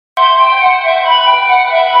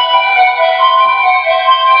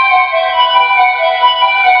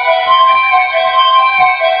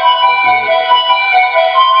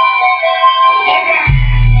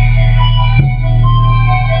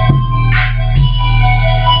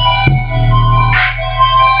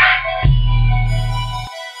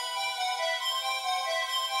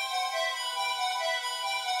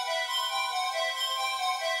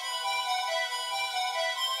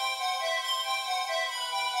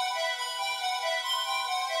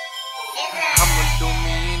I'ma do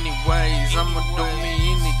me anyways, I'ma do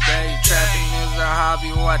me any day. Trapping is a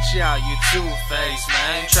hobby, watch out, you two-faced,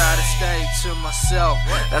 man. Try to stay to myself,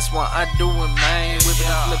 that's why I do it, man. Whipping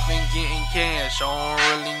and flipping, getting cash, I don't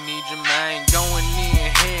really need you, man. Going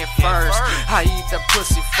in head first, I eat that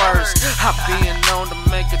pussy first. I been known to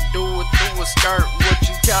make her do it through a skirt. What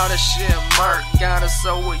you call that shit, murk? Gotta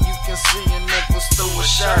sew it, you can see your nipples through a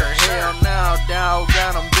shirt. Hell now, dawg,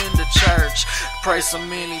 got 'em been to church. Pray so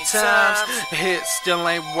many times, hit still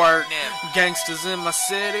ain't work. Gangsters in my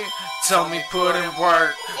city told me put in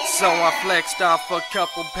work, so I flexed off a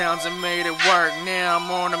couple pounds and made it work. Now I'm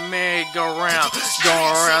on a merry-go-round,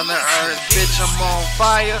 going around the earth. Bitch, I'm on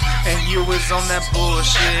fire, and you was on that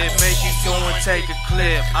bullshit. Make you go and take a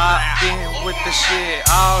clip. I've been with the shit,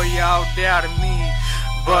 all y'all doubted me,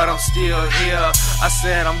 but I'm still here. I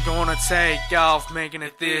said I'm gonna take off, making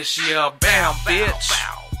it this year. Bam, bitch.